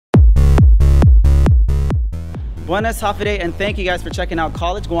Buenas Hafide, and thank you guys for checking out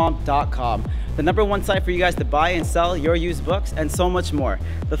collegeguam.com, the #1 site for you guys to buy and sell your used books and so much more.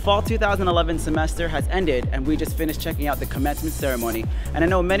 The fall 2011 semester has ended and we just finished checking out the commencement ceremony. And I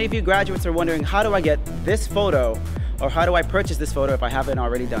know many of you graduates are wondering, how do I get this photo, or how do I purchase this photo if I haven't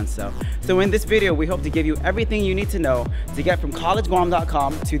already done so? So in this video, we hope to give you everything you need to know to get from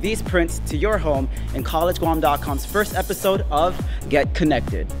collegeguam.com to these prints to your home in collegeguam.com's first episode of Get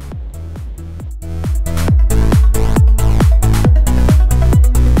Connected.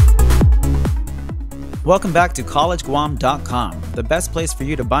 Welcome back to collegeguam.com, the best place for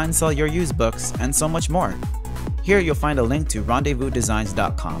you to buy and sell your used books and so much more. Here you'll find a link to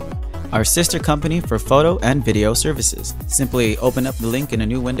RendezvousDesigns.com, our sister company for photo and video services. Simply open up the link in a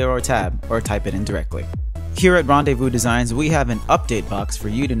new window or tab, or type it in directly. Here at Rendezvous Designs, we have an update box for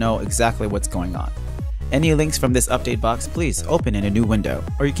you to know exactly what's going on. Any links from this update box, please open in a new window,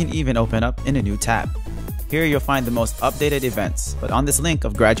 or you can even open up in a new tab. Here you'll find the most updated events, but on this link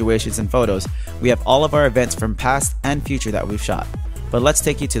of graduations and photos, we have all of our events from past and future that we've shot. But let's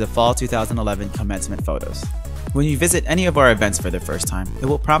take you to the fall 2011 commencement photos. When you visit any of our events for the first time, it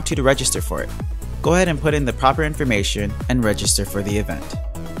will prompt you to register for it. Go ahead and put in the proper information and register for the event.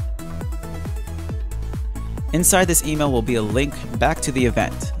 Inside this email will be a link back to the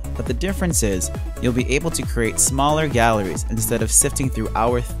event, but the difference is you'll be able to create smaller galleries instead of sifting through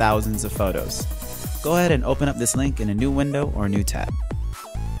our thousands of photos. Go ahead and open up this link in a new window or a new tab.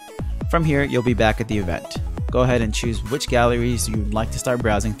 From here, you'll be back at the event. Go ahead and choose which galleries you'd like to start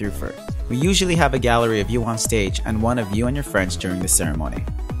browsing through first. We usually have a gallery of you on stage and one of you and your friends during the ceremony.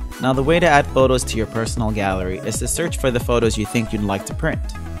 Now, the way to add photos to your personal gallery is to search for the photos you think you'd like to print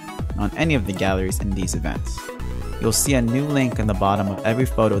on any of the galleries in these events. You'll see a new link in the bottom of every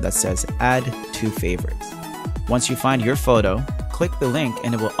photo that says Add to Favorites. Once you find your photo, click the link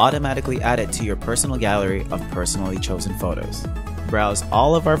and it will automatically add it to your personal gallery of personally chosen photos. Browse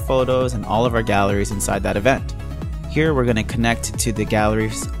all of our photos and all of our galleries inside that event. Here we're going to connect to the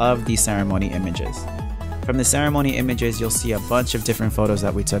galleries of the ceremony images. From the ceremony images, you'll see a bunch of different photos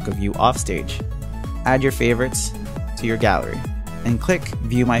that we took of you off stage. Add your favorites to your gallery and click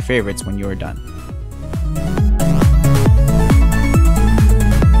View My Favorites when you are done.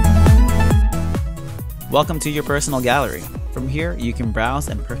 Welcome to your personal gallery. From here, you can browse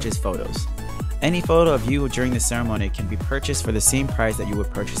and purchase photos. Any photo of you during the ceremony can be purchased for the same price that you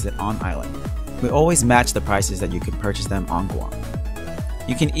would purchase it on island. We always match the prices that you can purchase them on Guam.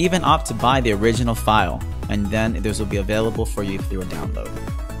 You can even opt to buy the original file, and then those will be available for you through a download.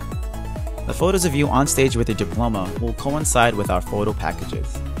 The photos of you on stage with your diploma will coincide with our photo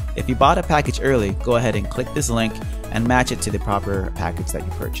packages. If you bought a package early, go ahead and click this link and match it to the proper package that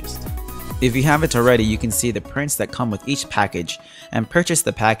you purchased. If you haven't already, you can see the prints that come with each package and purchase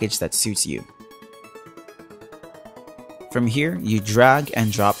the package that suits you. From here, you drag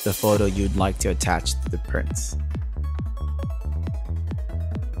and drop the photo you'd like to attach to the prints.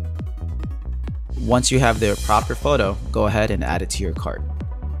 Once you have the proper photo, go ahead and add it to your cart.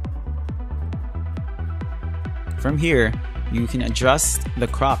 From here, you can adjust the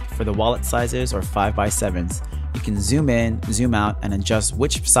crop for the wallet sizes or 5x7s. You can zoom in, zoom out, and adjust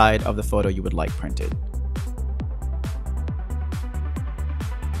which side of the photo you would like printed.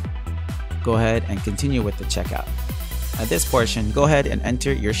 Go ahead and continue with the checkout. At this portion, go ahead and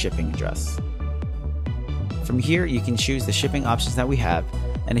enter your shipping address. From here, you can choose the shipping options that we have,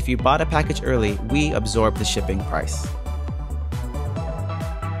 and if you bought a package early, we absorb the shipping price.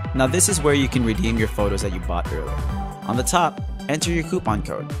 Now this is where you can redeem your photos that you bought earlier. On the top, enter your coupon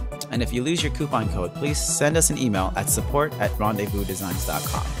code. And if you lose your coupon code, please send us an email at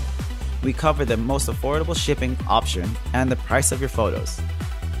support@rendezvousdesigns.com. We cover the most affordable shipping option and the price of your photos.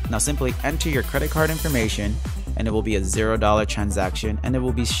 Now simply enter your credit card information and it will be a $0 transaction and it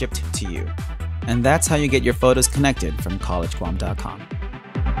will be shipped to you. And that's how you get your photos connected from collegeguam.com.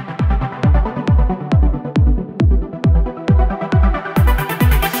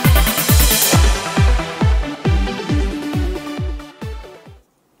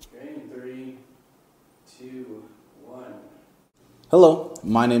 Hello,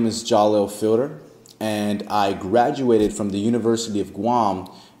 my name is Jalil Fielder, and I graduated from the University of Guam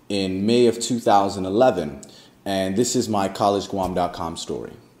in May of 2011, and this is my collegeguam.com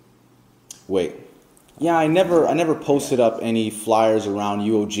story. Wait, yeah, I never posted up any flyers around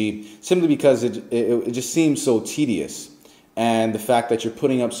UOG simply because it just seems so tedious, and the fact that you're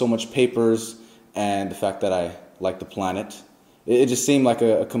putting up so much papers, and the fact that I like the planet, it just seemed like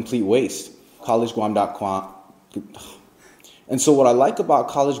a complete waste. Collegeguam.com. And so what I like about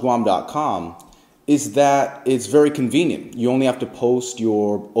collegeguam.com is that it's very convenient. You only have to post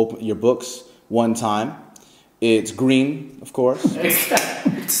your books one time, It's green, of course.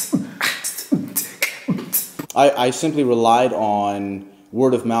 I simply relied on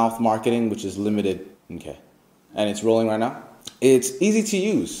word of mouth marketing, which is limited. Okay. And it's rolling right now. It's easy to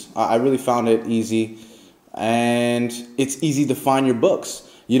use. I really found it easy. And it's easy to find your books.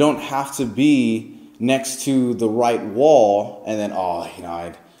 You don't have to be next to the right wall and then,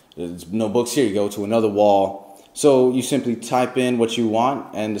 there's no books here. You go to another wall. So you simply type in what you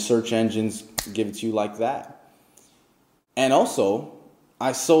want and the search engines give it to you like that. And also,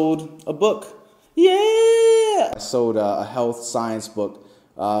 I sold a book. Yeah! I sold a health science book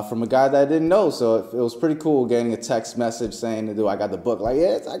from a guy that I didn't know. So it was pretty cool getting a text message saying, dude, I got the book. Like,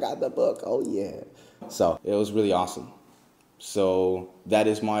 yes, I got the book. Oh, yeah. So it was really awesome. So that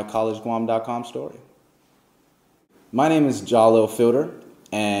is my collegeguam.com story. My name is Jalil Fielder,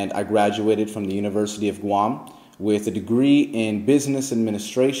 and I graduated from the University of Guam with a degree in business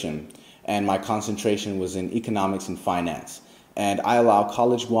administration, and my concentration was in economics and finance. And I allow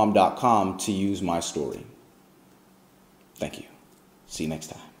collegeguam.com to use my story. Thank you. See you next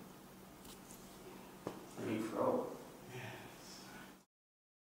time.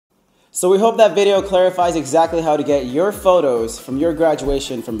 So we hope that video clarifies exactly how to get your photos from your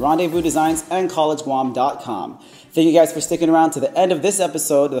graduation from Rendezvous Designs and collegeguam.com. Thank you guys for sticking around to the end of this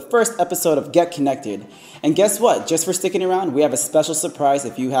episode, the first episode of Get Connected. And guess what? Just for sticking around, we have a special surprise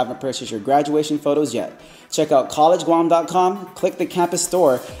if you haven't purchased your graduation photos yet. Check out collegeguam.com, click the campus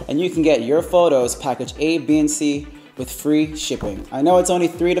store, and you can get your photos package A, B, and C with free shipping. I know it's only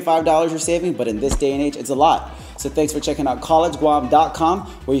 $3 to $5 you're saving, but in this day and age, it's a lot. So thanks for checking out collegeguam.com,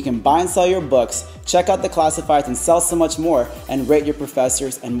 where you can buy and sell your books, check out the classifieds, and sell so much more, and rate your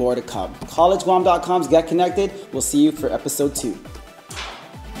professors, and more to come. collegeguam.com's Get Connected. We'll see you for episode 2.